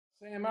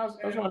Sam, I was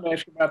wanting to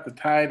ask you about the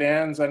tight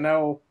ends. I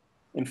know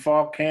in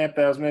fall camp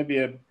that was maybe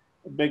a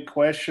big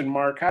question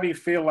mark. How do you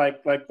feel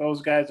like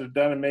those guys have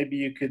done? And maybe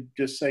you could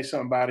just say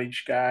something about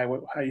each guy.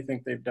 How you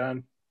think they've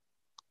done?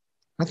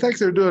 I think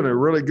they're doing a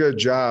really good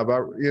job.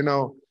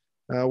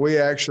 We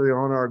actually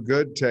on our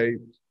good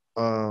tape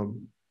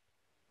um,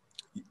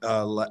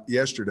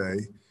 yesterday,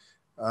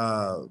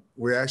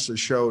 we actually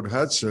showed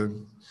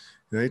Hudson.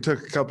 And he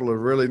took a couple of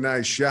really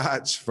nice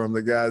shots from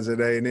the guys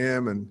at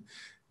A&M and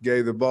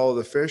gave the ball to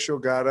the official,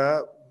 got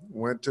up,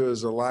 went to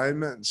his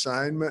alignment and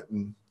assignment,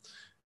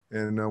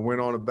 and went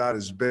on about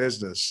his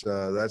business.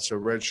 That's a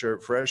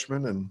redshirt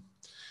freshman,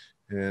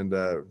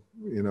 and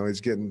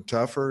he's getting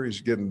tougher.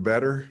 He's getting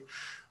better.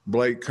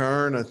 Blake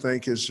Kern, I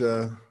think, has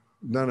done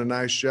a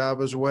nice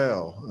job as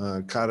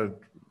well. Caught a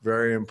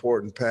very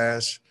important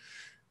pass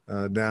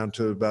down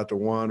to about the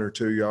 1 or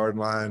 2 yard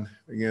line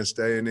against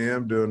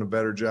A&M, doing a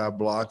better job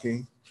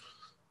blocking.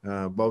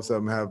 Both of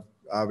them have,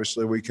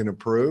 obviously, we can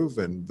improve,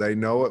 and they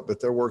know it, but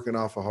they're working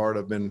awful hard.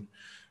 I've been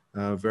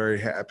very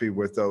happy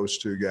with those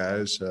two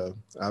guys.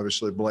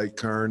 Obviously, Blake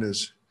Kern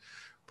is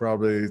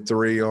probably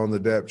 3 on the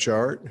depth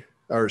chart.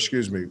 Or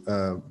excuse me,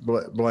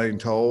 Blaine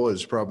Toll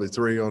is probably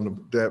 3 on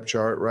the depth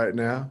chart right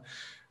now.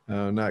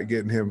 Not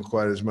getting him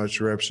quite as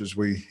much reps as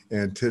we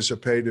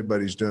anticipated,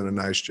 but he's doing a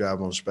nice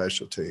job on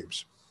special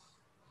teams.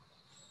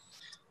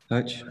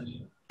 Coach?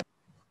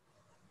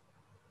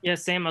 Yeah,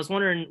 Sam, I was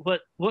wondering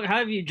how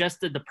have you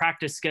adjusted the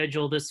practice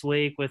schedule this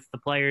week with the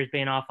players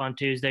being off on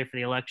Tuesday for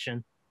the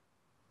election?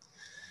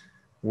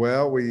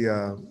 Well,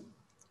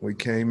 we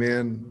came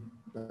in,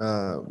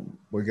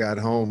 we got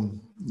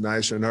home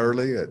nice and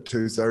early at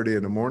 2:30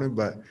 in the morning,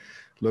 but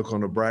look,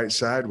 on the bright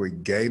side, we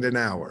gained an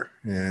hour.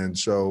 And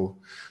so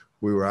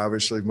we were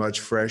obviously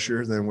much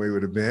fresher than we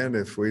would have been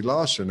if we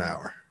lost an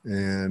hour.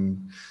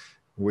 And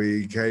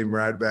we came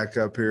right back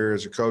up here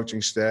as a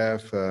coaching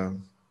staff,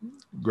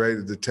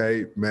 graded the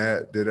tape,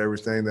 met, did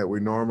everything that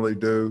we normally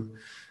do,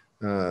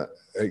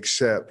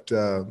 except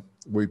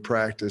we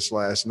practiced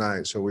last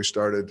night. So we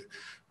started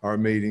our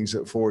meetings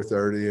at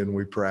 4:30, and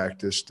we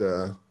practiced,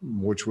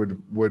 which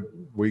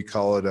we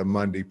call it a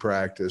Monday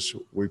practice.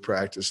 We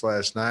practiced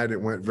last night.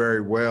 It went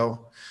very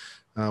well.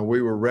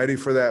 We were ready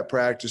for that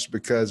practice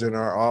because in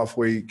our off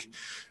week,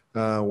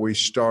 we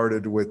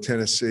started with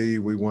Tennessee.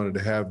 We wanted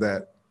to have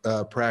that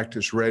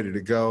practice ready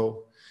to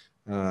go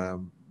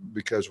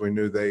because we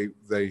knew they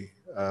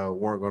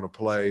weren't going to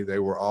play. They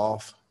were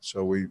off.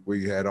 So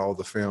we had all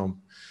the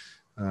film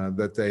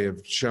that they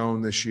have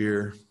shown this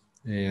year,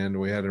 and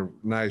we had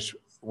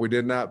we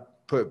did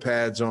not put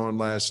pads on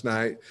last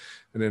night.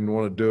 I didn't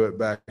want to do it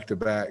back to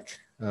back,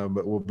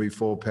 but we'll be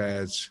full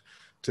pads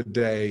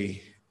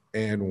today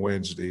and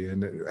Wednesday.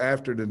 And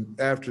after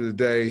the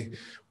day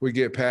we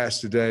get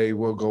past today,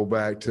 we'll go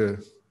back to,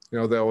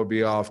 that will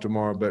be off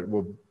tomorrow, but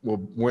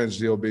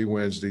Wednesday will be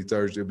Wednesday,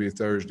 Thursday will be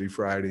Thursday,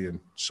 Friday, and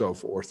so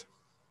forth.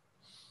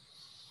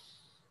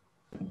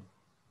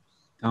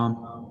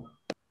 Tom?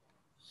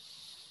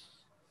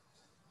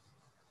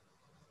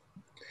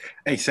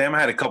 Hey, Sam, I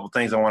had a couple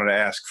things I wanted to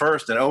ask.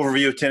 First, an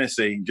overview of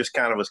Tennessee, just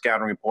kind of a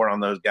scouting report on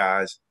those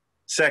guys.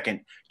 Second,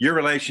 your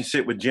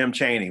relationship with Jim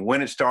Chaney,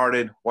 when it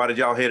started, why did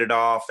y'all hit it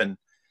off, and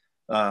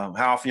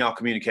how often y'all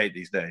communicate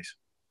these days?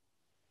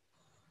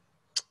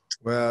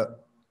 Well,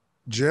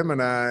 Jim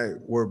and I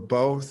were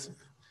both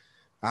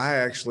 – I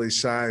actually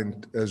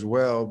signed as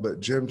well, but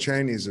Jim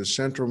Chaney is a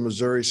Central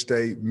Missouri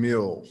State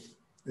mule,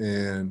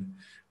 and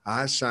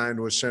I signed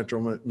with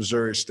Central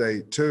Missouri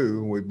State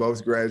too. We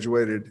both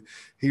graduated.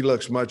 He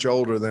looks much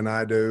older than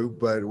I do,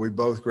 but we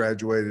both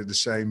graduated the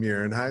same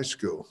year in high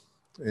school.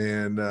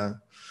 And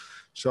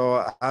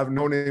so I've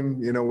known him,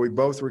 we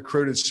both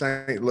recruited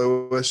St.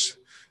 Louis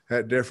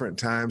at different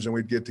times, and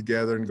we'd get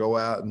together and go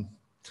out and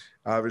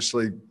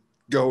obviously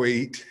go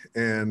eat.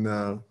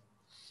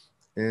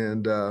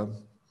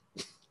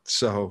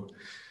 So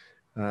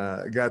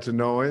I got to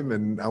know him,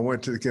 and I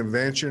went to the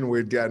convention.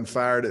 We'd gotten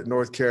fired at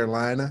North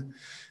Carolina.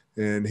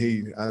 And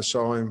I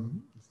saw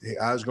him,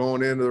 I was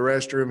going into the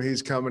restroom,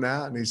 he's coming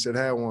out, and he said,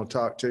 "Hey, I want to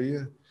talk to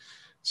you."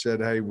 Said,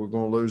 "Hey, we're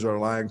going to lose our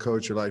line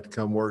coach. You'd like to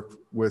come work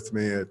with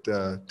me at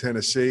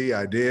Tennessee."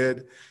 I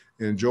did,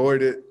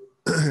 enjoyed it.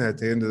 At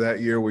the end of that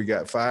year, we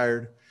got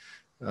fired.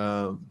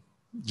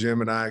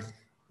 Jim and I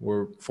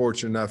were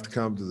fortunate enough to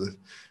come to the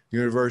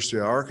University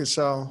of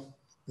Arkansas,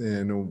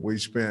 and we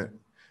spent,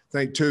 I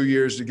think, 2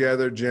 years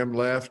together. Jim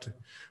left,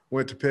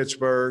 went to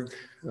Pittsburgh.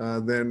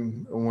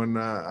 Then when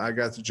I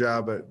got the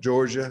job at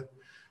Georgia,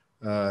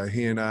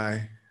 he and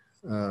I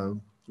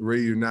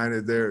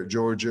reunited there at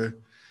Georgia,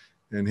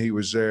 and he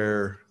was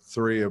there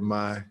three of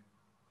my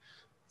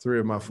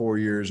 4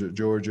 years at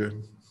Georgia,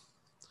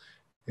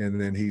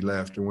 and then he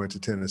left and went to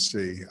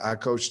Tennessee. I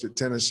coached at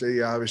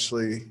Tennessee,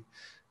 obviously,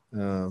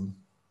 and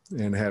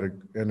had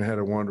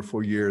a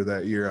wonderful year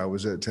that year I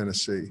was at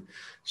Tennessee.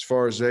 As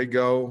far as they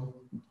go,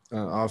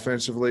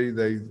 offensively,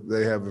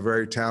 they have a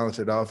very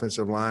talented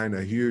offensive line,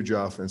 a huge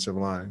offensive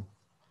line.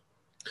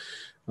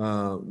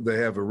 They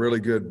have a really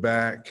good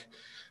back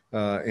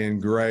in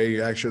Gray.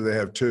 Actually, they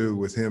have 2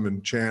 with him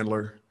and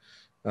Chandler.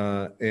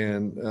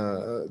 And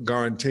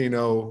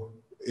Garantino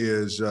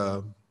is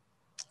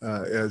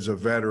as a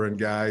veteran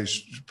guy.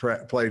 He's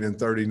played in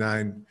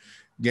 39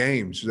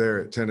 games there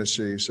at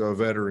Tennessee, so a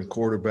veteran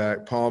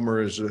quarterback.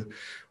 Palmer is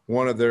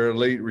one of their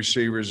elite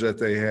receivers that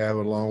they have,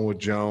 along with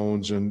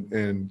Jones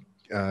and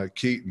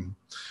Keaton.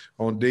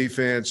 On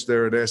defense,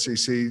 they're an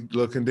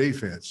SEC-looking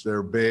defense.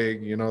 They're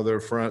big, their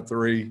front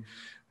three.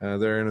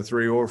 They're in a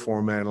 3 or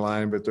 4-man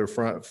line, but their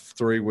front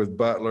three with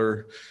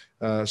Butler,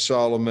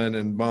 Solomon,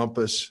 and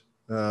Bumpus.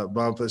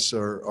 Bumpus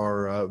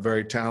are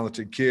very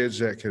talented kids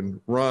that can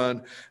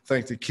run. I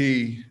think the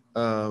key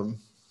to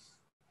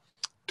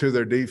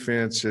their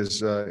defense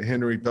is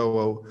Henry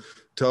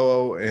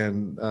To'o,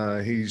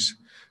 and he's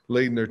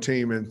leading their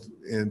team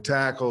in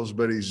tackles,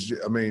 but he's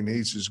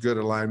as good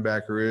a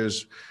linebacker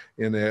is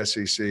in the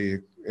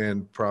SEC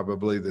and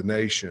probably the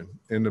nation.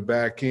 In the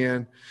back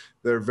end,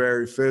 they're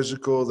very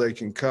physical. They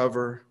can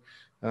cover.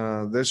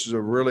 This is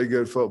a really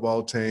good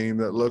football team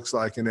that looks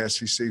like an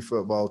SEC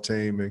football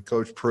team, and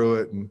Coach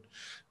Pruitt and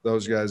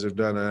those guys have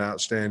done an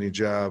outstanding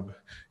job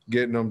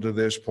getting them to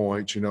this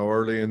point.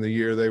 Early in the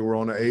year, they were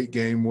on an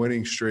 8-game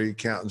winning streak,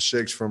 counting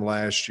 6 from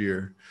last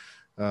year.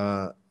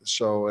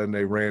 And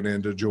they ran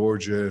into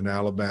Georgia and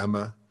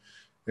Alabama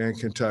and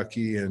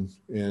Kentucky and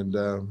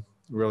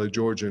really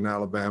Georgia and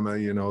Alabama.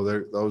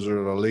 Those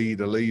are the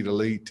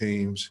elite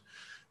teams.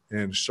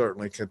 And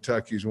certainly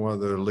Kentucky's one of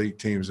the elite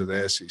teams of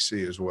the SEC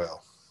as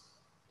well.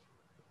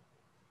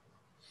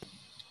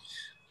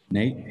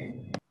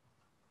 Nate?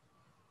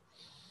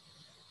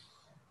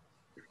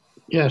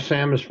 Yeah,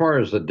 Sam, as far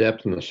as the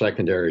depth in the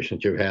secondary,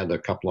 since you've had a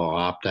couple of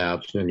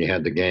opt-outs and you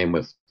had the game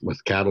with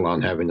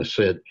Catalon having to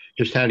sit,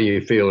 just how do you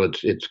feel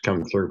it's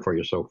come through for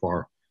you so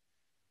far?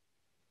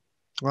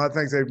 Well, I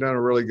think they've done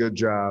a really good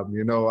job.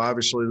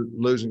 Obviously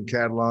losing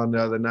Catalon the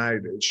other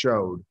night, it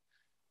showed.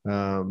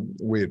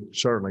 We had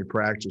certainly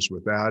practiced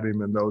without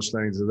him and those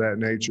things of that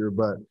nature,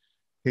 but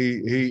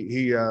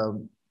he's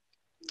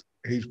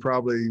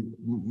probably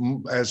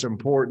as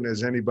important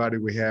as anybody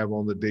we have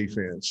on the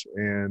defense.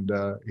 And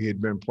he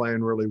had been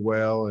playing really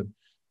well, and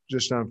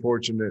just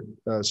unfortunate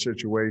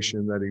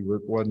situation that he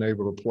wasn't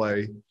able to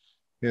play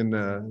in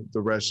the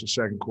rest of the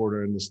second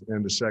quarter and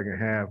the second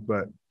half.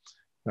 But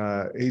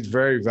he's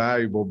very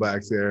valuable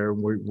back there.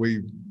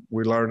 We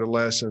learned a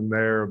lesson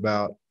there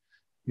about,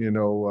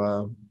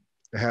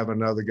 have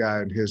another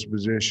guy in his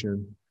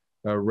position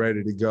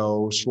ready to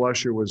go.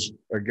 Slusher was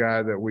a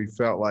guy that we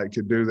felt like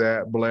could do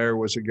that. Blair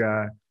was a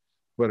guy,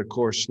 but of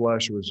course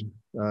Slush was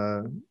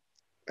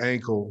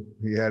ankle.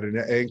 He had an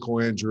ankle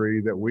injury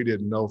that we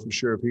didn't know for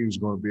sure if he was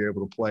going to be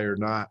able to play or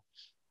not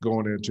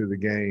going into the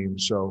game.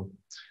 So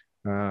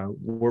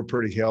we're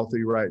pretty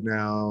healthy right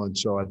now, and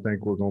so I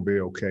think we're going to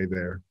be okay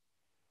there.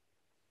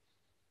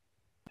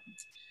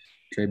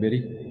 Trey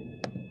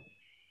Biddy?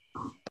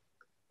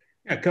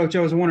 Yeah, Coach, I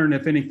was wondering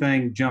if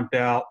anything jumped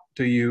out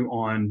to you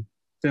on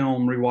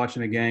film, rewatching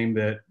the game,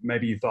 that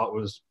maybe you thought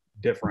was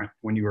different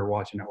when you were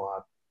watching it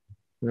live.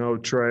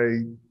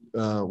 Trey,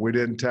 we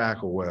didn't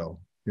tackle well.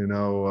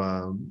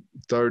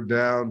 Third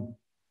down,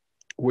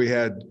 we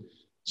had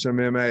some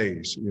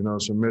MAs,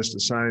 some missed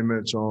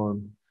assignments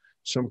on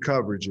some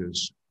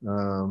coverages.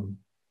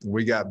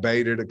 We got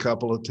baited a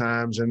couple of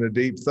times in the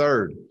deep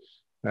third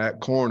at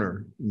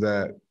corner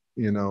that,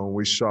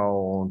 we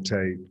saw on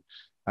tape.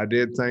 I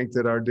did think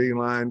that our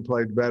D-line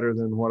played better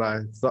than what I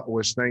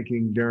was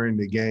thinking during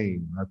the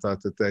game. I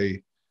thought that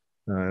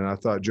and I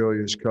thought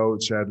Julius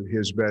Coates had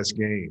his best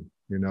game,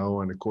 and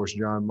of course,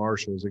 John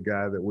Marshall is a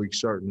guy that we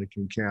certainly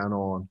can count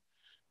on.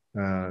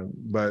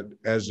 But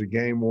as the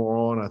game wore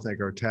on, I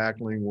think our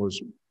tackling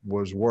was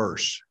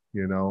worse.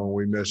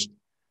 We missed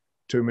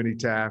too many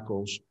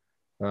tackles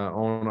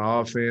on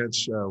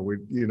offense.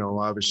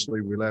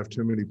 Obviously we left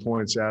too many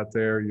points out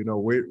there.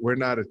 We're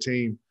not a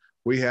team.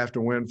 We have to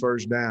win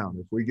first down.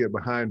 If we get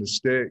behind the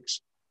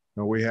sticks,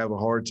 we have a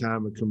hard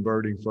time of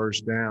converting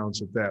first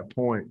downs at that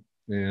point.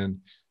 And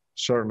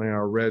certainly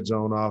our red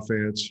zone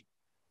offense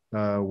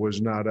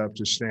was not up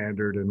to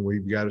standard, and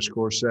we've got to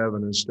score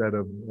 7 instead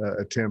of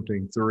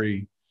attempting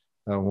 3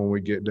 when we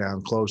get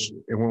down close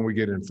and when we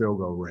get in field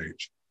goal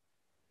range.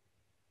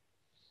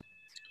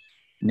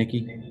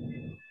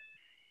 Nikki?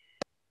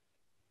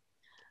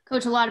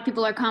 Coach, a lot of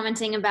people are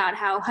commenting about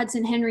how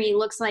Hudson Henry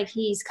looks like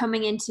he's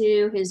coming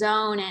into his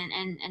own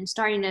and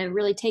starting to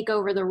really take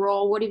over the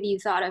role. What have you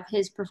thought of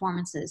his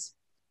performances?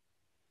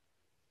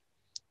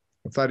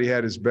 I thought he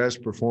had his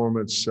best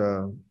performance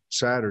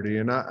Saturday,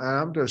 and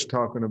I'm just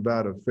talking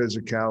about a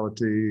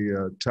physicality,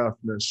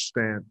 toughness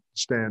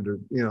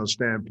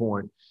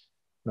standpoint.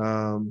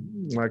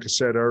 Like I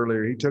said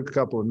earlier, he took a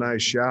couple of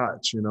nice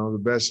shots, the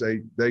best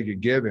they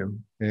could give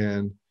him,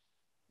 and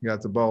got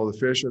the ball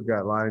official,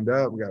 got lined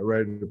up, got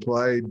ready to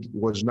play,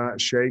 was not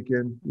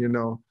shaken, he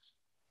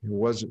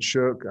wasn't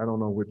shook. I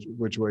don't know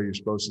which way you're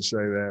supposed to say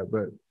that,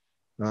 but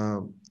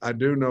I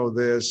do know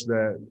this,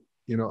 that,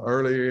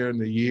 earlier in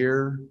the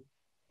year,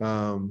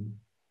 that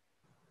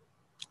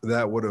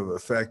would have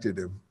affected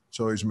him.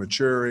 So he's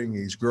maturing,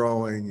 he's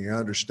growing, he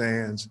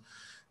understands.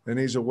 and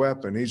he's a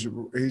weapon. He's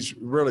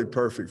really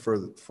perfect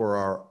for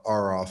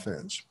our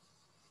offense.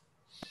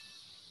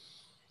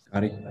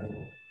 Scotty?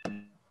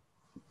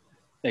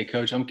 Hey,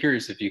 Coach, I'm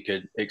curious if you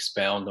could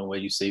expound on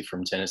what you see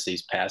from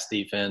Tennessee's pass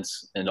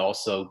defense. And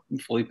also,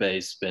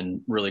 Felipe's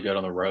been really good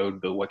on the road,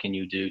 but what can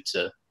you do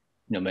to,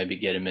 maybe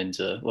get him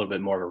into a little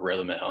bit more of a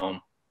rhythm at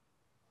home?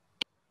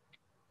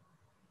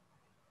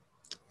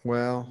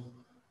 Well,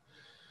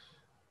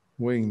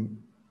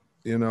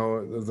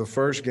 the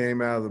first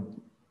game out of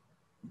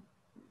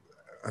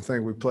I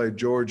think we played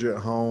Georgia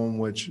at home,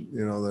 which,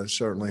 they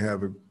certainly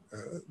have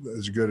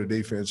as good a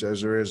defense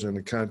as there is in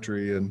the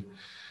country. And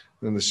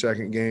then the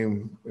second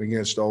game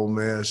against Ole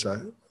Miss, I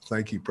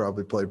think he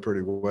probably played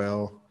pretty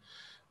well.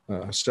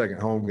 Second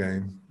home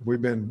game.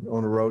 We've been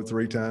on the road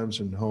 3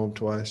 times and home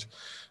twice.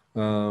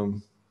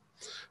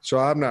 So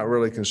I'm not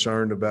really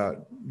concerned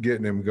about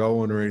getting him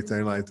going or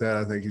anything like that.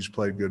 I think he's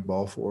played good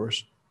ball for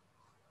us.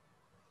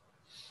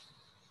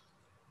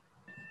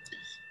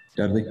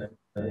 Dudley?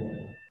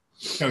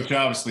 Coach,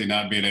 obviously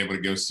not being able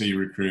to go see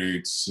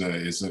recruits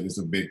is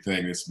a big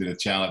thing. That's been a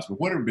challenge. But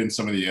what have been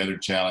some of the other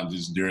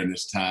challenges during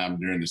this time,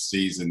 during the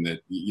season that,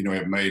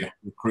 have made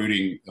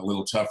recruiting a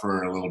little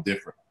tougher or a little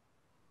different?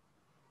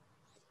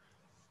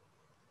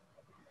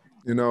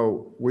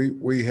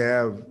 We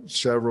have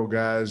several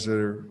guys that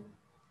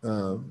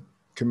are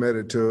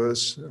committed to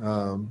us.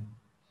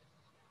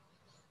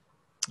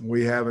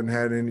 We haven't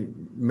had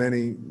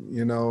many,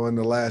 in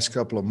the last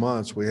couple of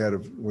months. We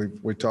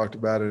talked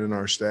about it in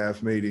our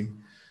staff meeting,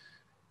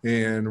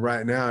 and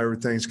right now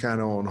everything's kind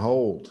of on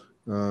hold.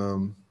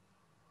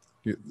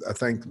 I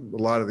think a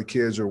lot of the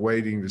kids are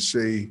waiting to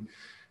see,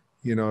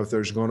 if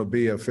there's going to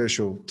be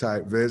official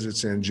type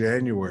visits in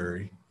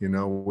January.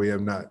 We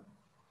have not,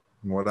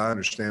 from what I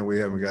understand, we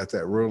haven't got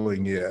that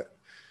ruling yet,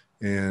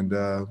 and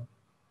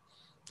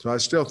so I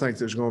still think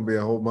there's going to be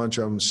a whole bunch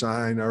of them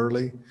sign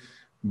early,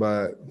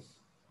 but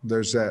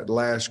there's that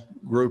last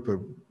group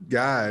of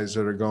guys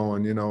that are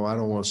going, I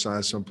don't want to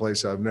sign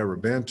someplace I've never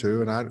been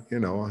to.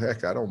 And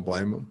heck, I don't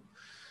blame them.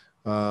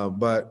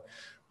 But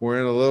we're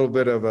in a little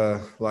bit of a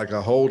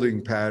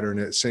holding pattern,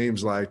 it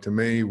seems like to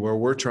me, where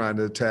we're trying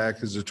to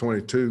attack as a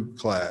 22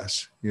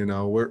 class.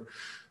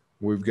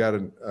 We've got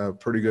a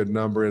pretty good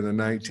number in the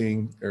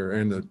 19 or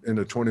in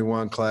the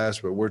 21 class,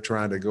 but we're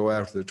trying to go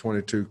after the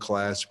 22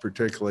 class,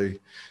 particularly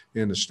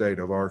in the state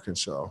of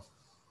Arkansas.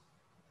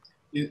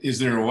 Is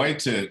there a way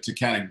to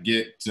kind of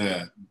get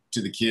to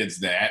the kids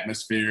the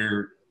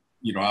atmosphere?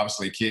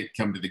 Obviously can't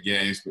come to the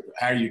games, but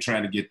how are you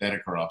trying to get that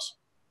across?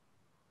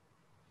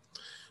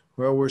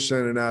 Well, we're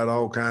sending out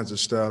all kinds of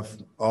stuff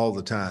all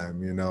the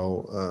time,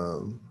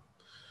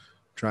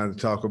 trying to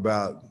talk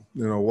about,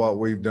 what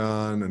we've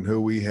done and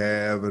who we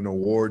have and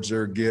awards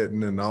they're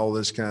getting and all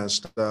this kind of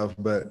stuff.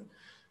 But,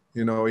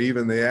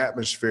 even the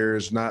atmosphere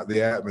is not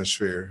the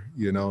atmosphere,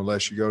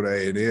 unless you go to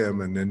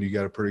A&M, and then you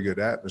got a pretty good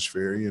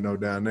atmosphere,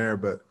 down there.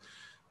 But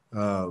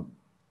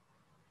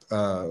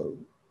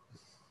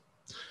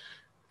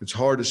it's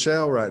hard to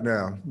sell right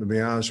now, to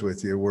be honest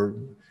with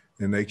you.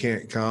 And they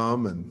can't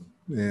come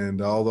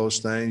and all those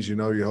things,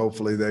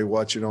 hopefully they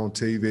watch it on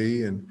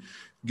TV and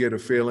get a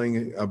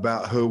feeling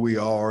about who we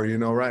are.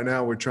 Right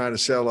now we're trying to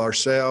sell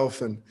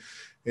ourselves and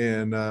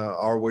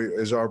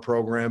is our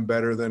program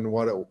better than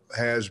what it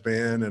has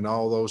been and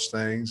all those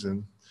things.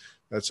 And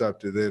that's up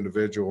to the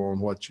individual on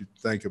what you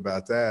think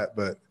about that.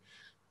 But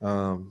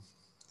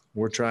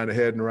we're trying to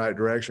head in the right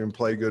direction and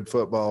play good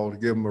football to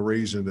give them a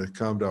reason to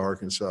come to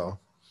Arkansas.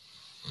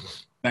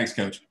 Thanks,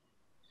 Coach.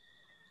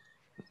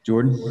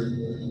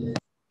 Jordan?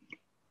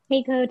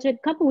 Hey, Coach, a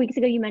couple weeks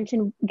ago, you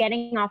mentioned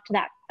getting off to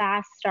that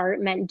fast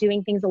start meant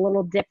doing things a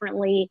little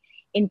differently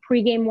in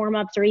pregame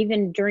warmups or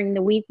even during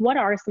the week. What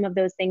are some of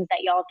those things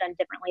that y'all have done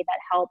differently that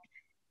helped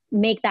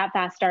make that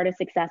fast start a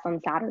success on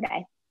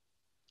Saturday?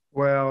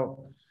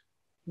 Well,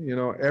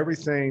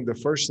 everything, the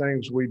first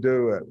things we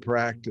do at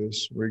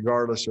practice,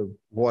 regardless of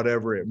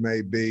whatever it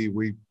may be,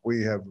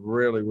 we have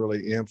really,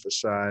 really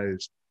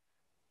emphasized,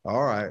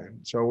 all right,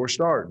 so we're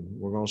starting.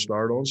 We're going to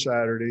start on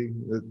Saturday.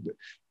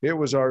 It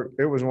was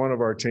one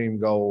of our team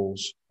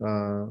goals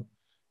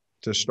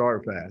to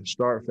start fast.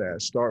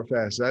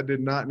 That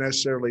did not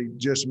necessarily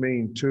just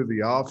mean to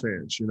the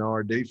offense.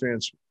 Our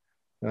defense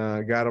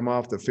got them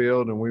off the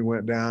field, and we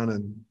went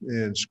down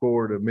and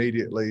scored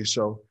immediately.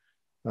 So,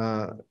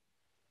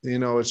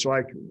 it's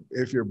like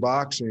if you're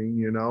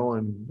boxing, and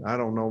I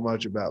don't know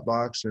much about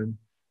boxing.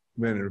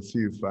 Been in a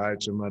few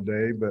fights in my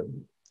day, but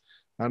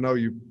I know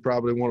you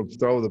probably want to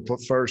throw the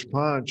first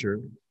punch,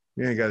 or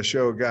you ain't got to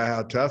show a guy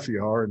how tough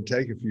you are and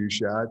take a few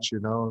shots.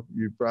 You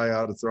probably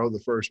ought to throw the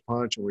first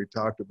punch, and we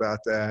talked about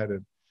that.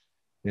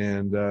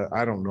 And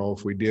I don't know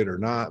if we did or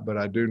not, but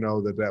I do know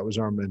that was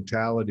our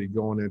mentality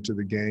going into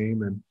the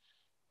game.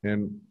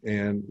 And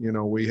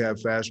we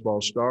have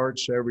fastball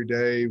starts every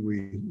day.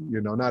 We,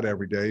 not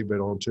every day, but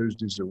on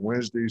Tuesdays and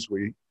Wednesdays,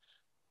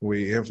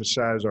 we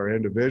emphasize our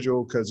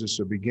individual because it's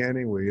the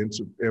beginning. We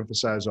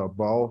emphasize our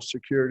ball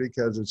security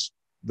because it's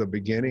the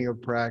beginning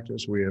of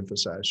practice. We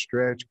emphasize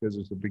stretch because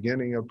it's the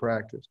beginning of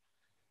practice.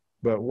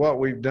 But what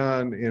we've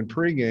done in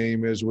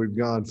pregame is we've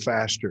gone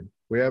faster.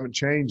 We haven't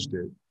changed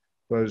it,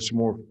 but it's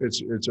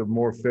a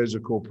more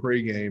physical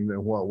pregame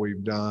than what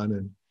we've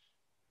done.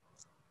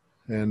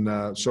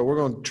 And so we're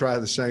going to try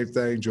the same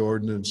thing,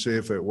 Jordan, and see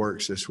if it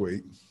works this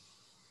week.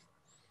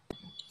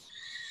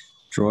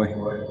 Troy.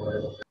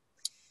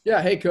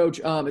 Yeah, hey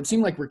coach. It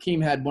seemed like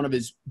Rakeem had one of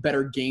his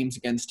better games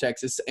against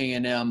Texas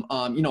A&M.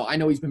 I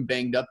know he's been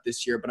banged up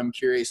this year, but I'm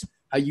curious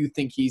how you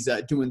think he's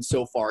doing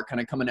so far,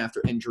 kind of coming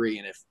after injury,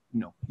 and if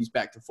he's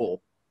back to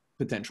full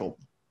potential.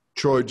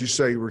 Troy, did you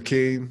say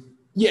Rakeem?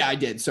 Yeah, I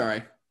did.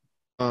 Sorry.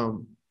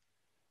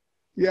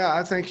 Yeah,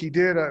 I think he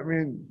did. I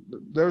mean,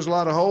 there's a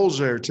lot of holes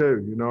there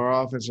too.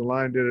 Our offensive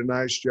line did a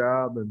nice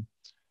job,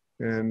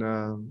 and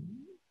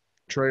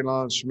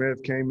Traylon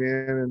Smith came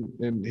in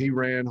and he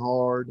ran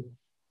hard.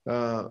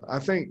 I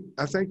think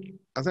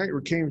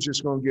Rakeem's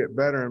just going to get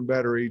better and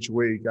better each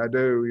week. I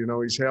do.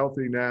 He's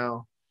healthy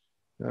now.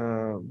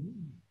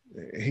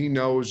 He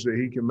knows that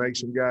he can make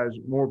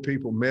more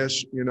people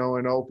miss, in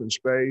open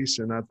space,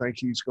 and I think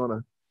he's going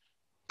to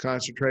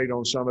concentrate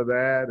on some of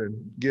that and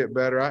get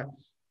better. I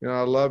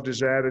loved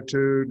his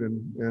attitude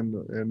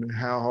and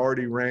how hard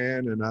he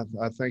ran, and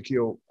I think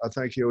he'll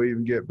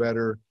even get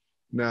better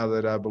now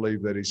that I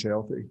believe that he's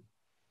healthy.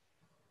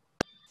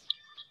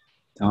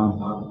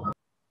 Tom.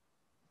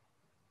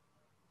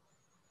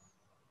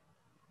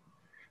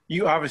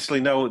 You obviously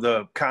know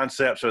the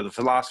concepts or the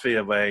philosophy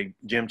of a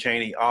Jim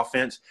Chaney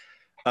offense.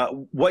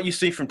 What you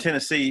see from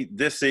Tennessee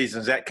this season,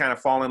 does that kind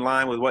of fall in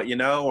line with what you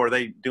know, or are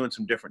they doing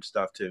some different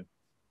stuff too?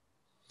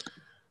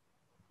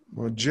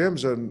 Well,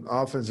 Jim's an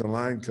offensive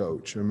line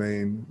coach. I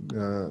mean,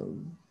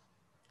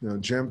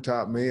 Jim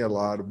taught me a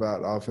lot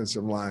about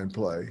offensive line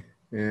play.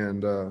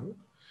 And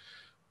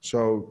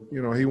so,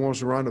 he wants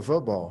to run the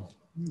football,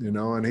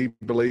 and he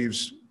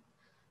believes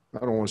 – I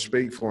don't want to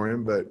speak for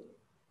him, but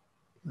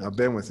I've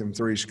been with him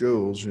 3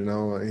 schools.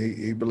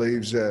 He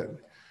believes that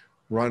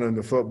running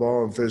the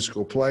football and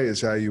physical play is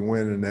how you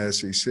win in the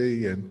SEC.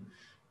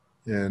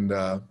 And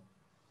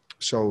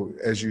so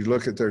as you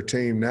look at their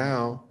team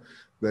now,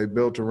 they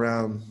built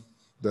around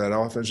that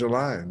offensive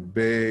line,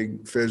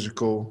 big,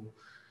 physical,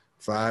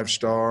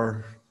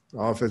 5-star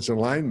offensive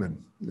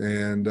lineman.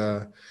 And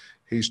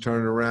he's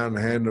turning around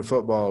and handing the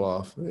football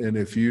off. And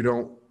if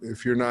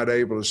you're not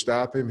able to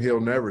stop him,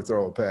 he'll never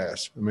throw a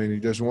pass. I mean, he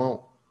just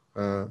won't.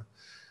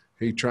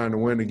 He's trying to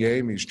win the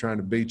game. He's trying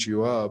to beat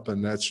you up,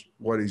 and that's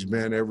what he's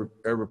been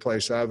every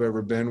place I've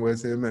ever been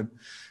with him. And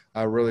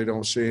I really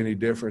don't see any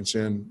difference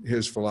in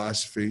his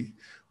philosophy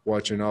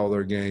watching all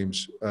their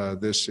games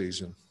this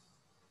season.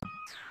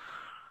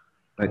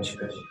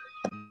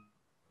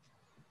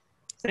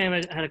 Sam,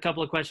 I had a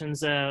couple of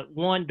questions.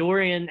 One,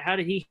 Dorian, how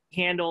did he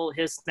handle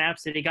his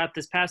snaps that he got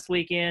this past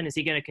weekend? Is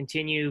he going to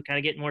continue kind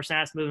of getting more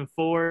snaps moving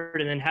forward?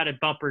 And then how did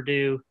Bumper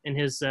do in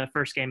his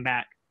first game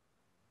back?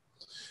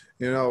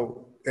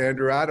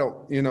 Andrew, I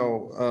don't,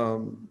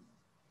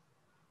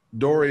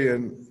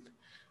 Dorian,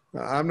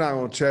 I'm not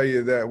going to tell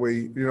you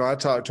that I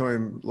talked to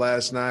him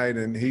last night,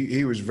 and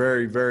he was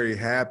very, very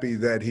happy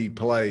that he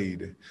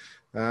played.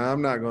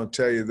 I'm not going to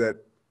tell you that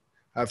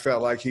I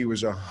felt like he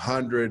was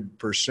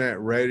 100%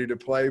 ready to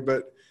play,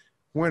 but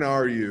when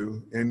are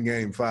you in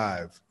game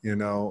 5,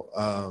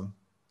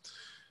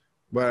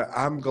 But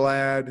I'm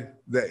glad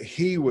that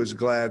he was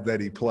glad that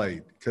he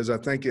played, because I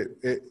think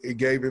it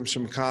gave him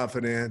some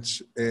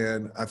confidence,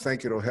 and I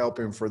think it'll help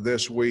him for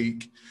this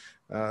week.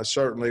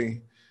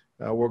 Certainly,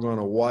 we're going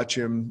to watch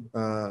him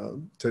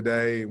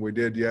today. We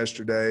did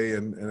yesterday,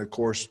 and of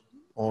course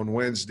on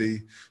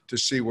Wednesday to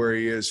see where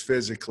he is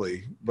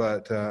physically.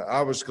 But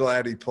I was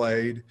glad he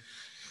played.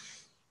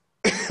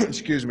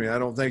 Excuse me. I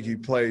don't think he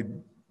played,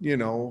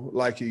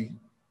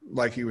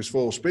 like he was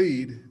full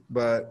speed,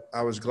 but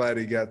I was glad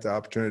he got the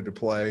opportunity to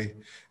play.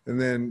 And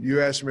then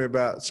you asked me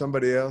about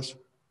somebody else.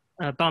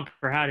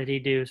 Bumper, how did he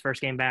do his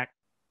first game back?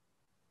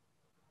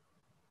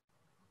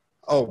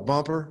 Oh,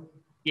 Bumper?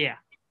 Yeah.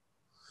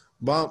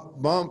 Bump.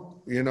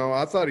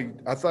 I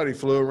thought he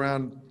flew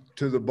around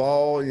to the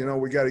ball.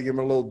 We got to give him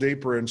a little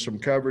deeper in some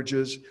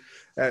coverages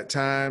at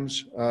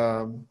times.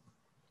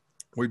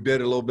 We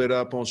bid a little bit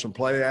up on some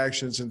play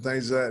actions and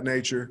things of that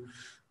nature,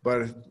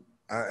 but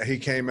he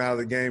came out of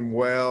the game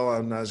well,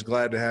 and I was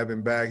glad to have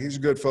him back. He's a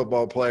good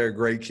football player,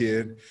 great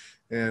kid,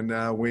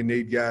 and we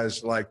need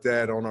guys like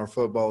that on our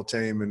football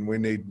team, and we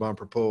need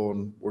Bumper Pool,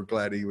 and we're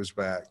glad he was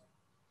back.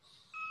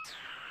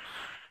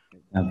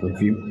 Got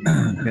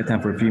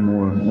time for a few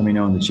more. Let me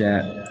know in the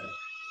chat.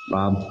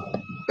 Bob.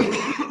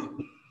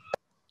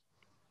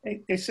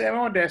 Hey, Sam, I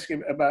wanted to ask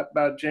you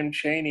about Jim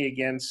Chaney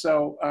again.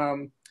 So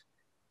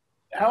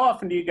how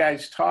often do you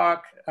guys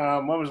talk?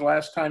 When was the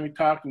last time you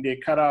talked, and do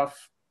you cut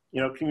off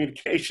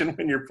communication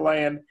when you're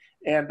playing?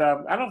 And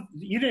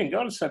you didn't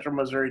go to Central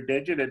Missouri,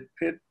 did you? Did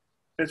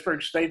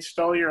Pittsburgh State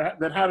stole your?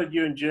 Then how did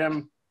you and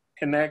Jim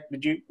connect?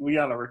 Were you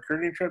on a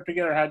recruiting trip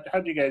together?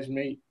 How'd you guys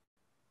meet?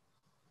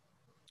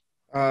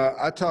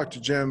 I talk to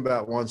Jim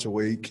about once a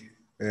week,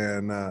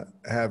 and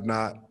have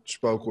not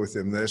spoke with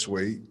him this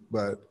week,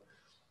 but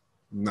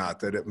not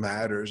that it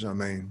matters. I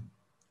mean,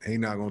 he's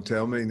not going to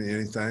tell me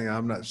anything.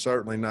 I'm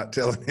certainly not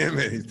telling him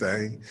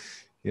anything.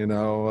 You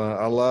know,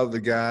 I love the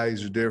guy.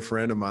 He's a dear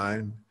friend of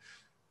mine.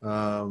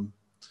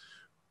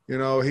 You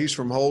know, he's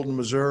from Holden,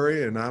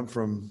 Missouri, and I'm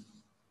from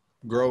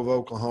Grove,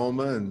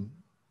 Oklahoma, and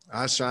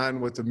I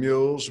signed with the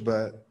Mules,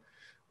 but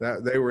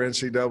they were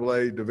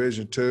NCAA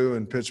Division II,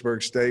 and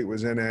Pittsburgh State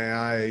was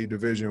NAIA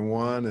Division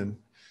I, and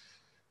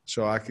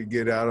so I could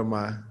get out of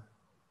my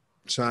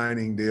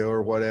signing deal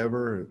or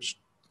whatever.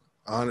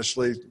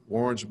 Honestly,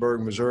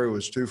 Warrensburg, Missouri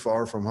was too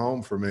far from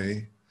home for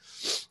me.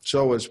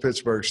 So was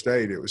Pittsburgh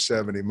State. It was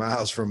 70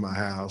 miles from my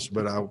house,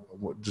 but I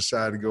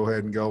decided to go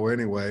ahead and go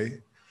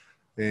anyway.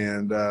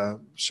 And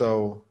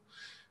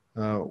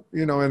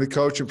you know, in the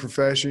coaching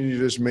profession, you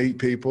just meet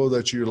people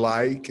that you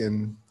like,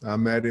 and I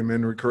met him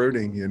in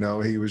recruiting. You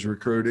know, he was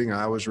recruiting,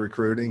 I was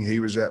recruiting. He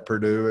was at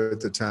Purdue at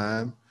the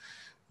time,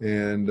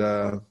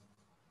 and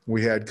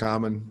we had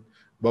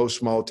both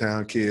small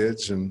town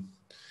kids, and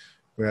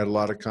we had a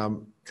lot of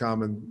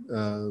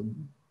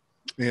common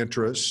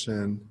interests,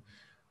 and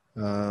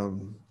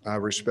I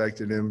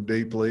respected him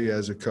deeply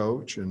as a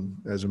coach and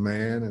as a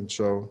man, and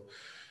so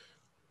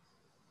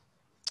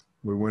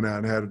we went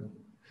out and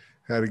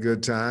had a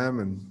good time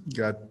and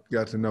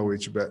got to know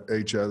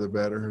each other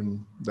better,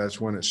 and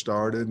that's when it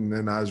started. And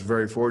then I was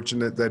very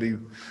fortunate that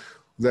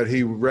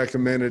he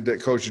recommended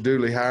that Coach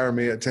Dooley hire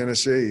me at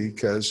Tennessee,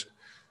 because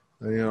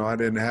you know, I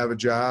didn't have a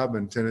job,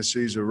 and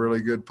Tennessee's a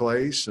really good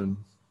place, and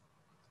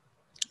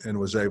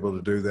was able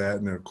to do that.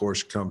 And then, of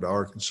course, come to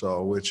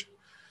Arkansas, which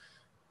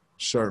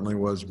certainly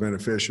was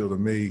beneficial to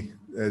me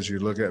as you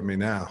look at me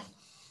now.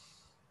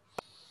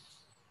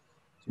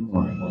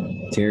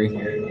 Terry?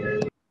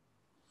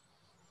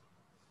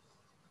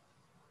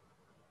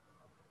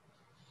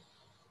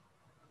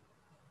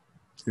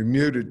 You're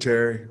muted,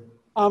 Terry.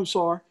 I'm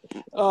sorry.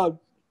 The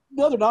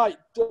other night,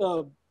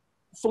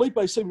 Felipe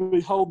seemed to be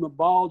holding the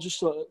ball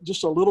just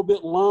a little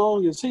bit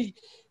long. Is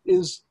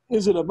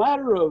it a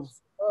matter of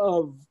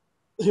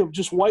him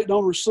just waiting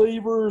on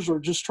receivers, or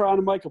just trying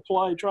to make a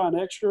play, trying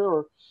extra,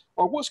 or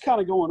what's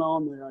kind of going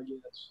on there, I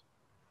guess?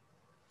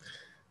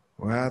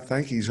 Well, I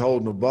think he's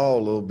holding the ball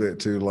a little bit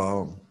too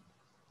long.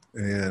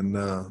 And,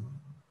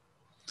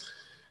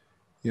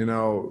 you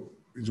know,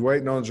 he's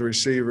waiting on his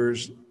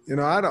receivers. You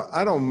know,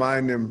 I don't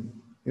mind him.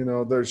 You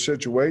know, there's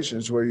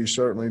situations where you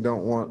certainly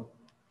don't want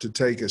to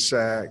take a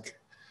sack,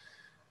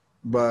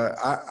 but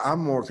I'm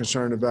more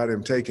concerned about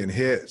him taking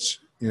hits,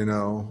 you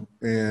know.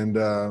 And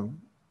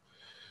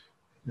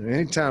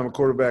anytime a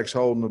quarterback's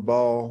holding the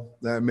ball,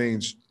 that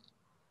means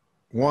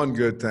one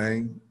good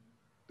thing,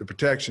 the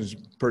protection's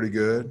pretty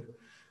good,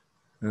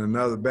 and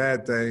another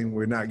bad thing,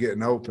 we're not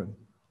getting open.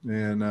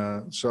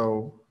 And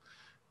so,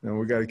 you know,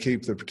 we got to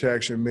keep the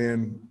protection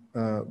being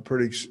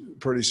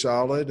pretty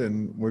solid,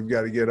 and we've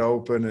got to get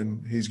open,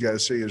 and he's got to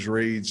see his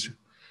reads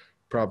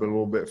probably a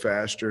little bit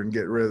faster and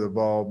get rid of the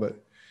ball. But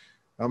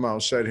I'm going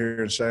to sit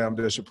here and say I'm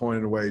disappointed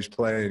in the way he's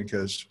playing,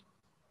 because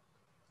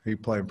he's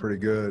playing pretty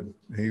good.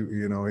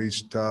 You know,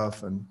 he's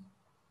tough, and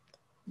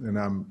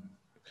I'm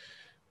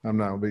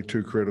not going to be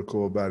too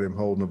critical about him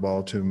holding the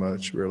ball too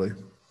much, really.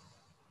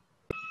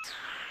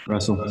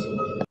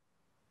 Russell.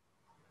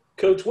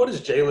 Coach, what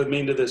does Jalen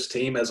mean to this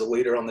team as a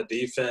leader on the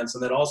defense?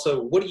 And then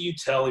also, what do you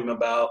tell him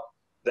about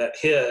that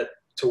hit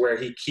to where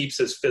he keeps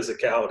his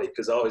physicality?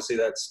 Because obviously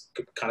that's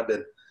kind of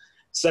been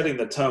setting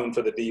the tone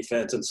for the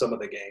defense in some of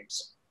the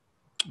games.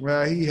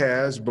 Well, he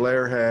has.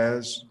 Blair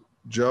has.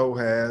 Joe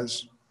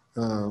has.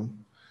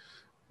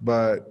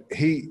 But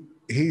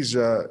he's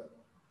you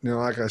know,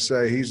 like I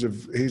say, he's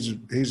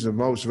the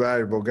most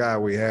valuable guy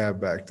we have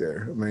back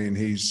there. I mean,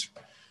 he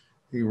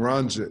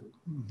runs it.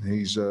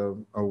 He's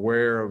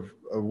aware of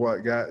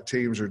what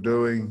teams are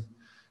doing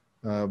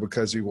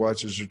because he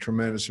watches a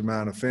tremendous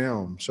amount of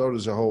film. So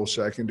does the whole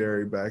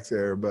secondary back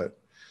there. But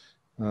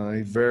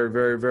he's very,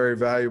 very, very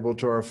valuable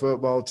to our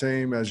football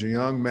team as a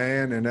young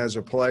man and as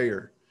a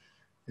player.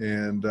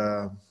 And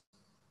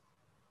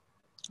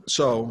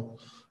so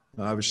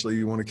obviously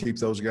you want to keep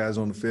those guys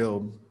on the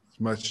field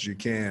as much as you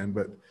can.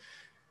 But,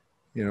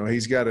 you know,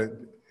 he's got to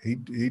 –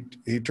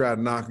 he tried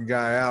to knock a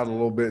guy out a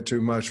little bit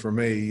too much for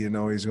me. You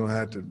know, he's going to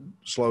have to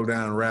slow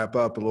down and wrap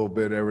up a little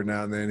bit every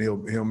now and then.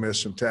 He'll miss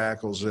some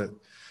tackles that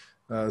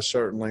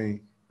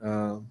certainly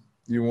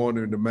you want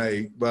him to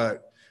make,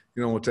 but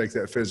you don't want to take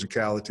that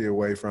physicality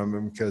away from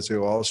him, because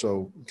he'll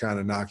also kind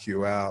of knock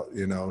you out,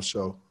 you know.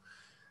 So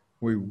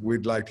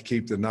we'd like to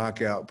keep the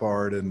knockout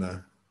part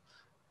and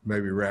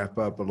maybe wrap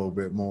up a little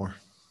bit more.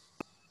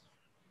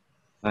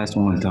 Last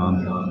one,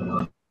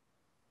 Tom.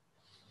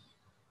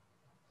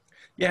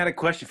 Yeah, I had a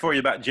question for you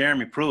about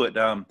Jeremy Pruitt.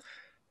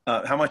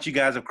 How much you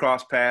guys have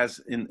crossed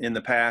paths in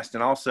the past,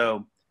 and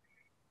also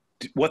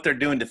what they're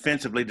doing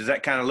defensively. Does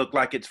that kind of look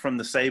like it's from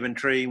the Saban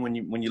tree when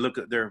you look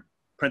at their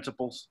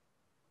principles?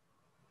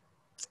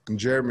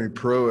 Jeremy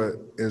Pruitt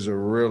is a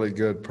really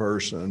good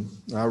person.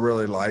 I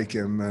really like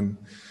him, and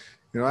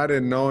you know, I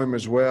didn't know him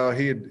as well.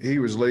 He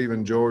was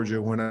leaving Georgia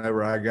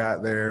whenever I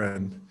got there,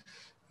 and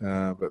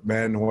but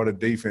man, what a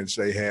defense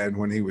they had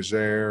when he was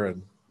there,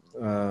 and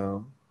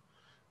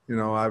you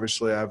know,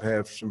 obviously I've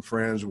had some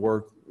friends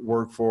work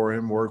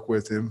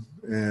with him,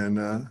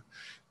 and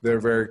they're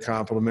very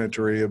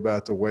complimentary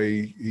about the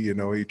way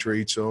he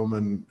treats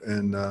them,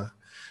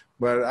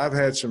 but I've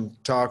had some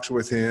talks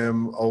with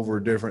him over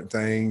different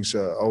things,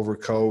 over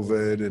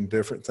COVID and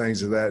different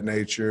things of that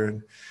nature,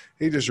 and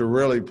he's just a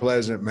really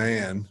pleasant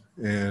man,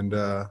 and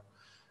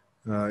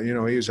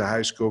he's a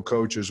high school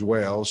coach as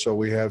well, so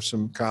we have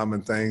some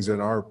common things in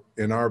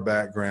our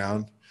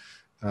background,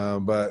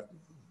 but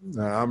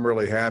I'm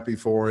really happy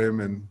for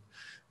him, and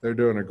they're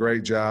doing a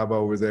great job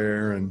over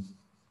there, and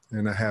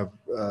I have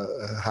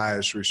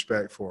highest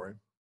respect for him.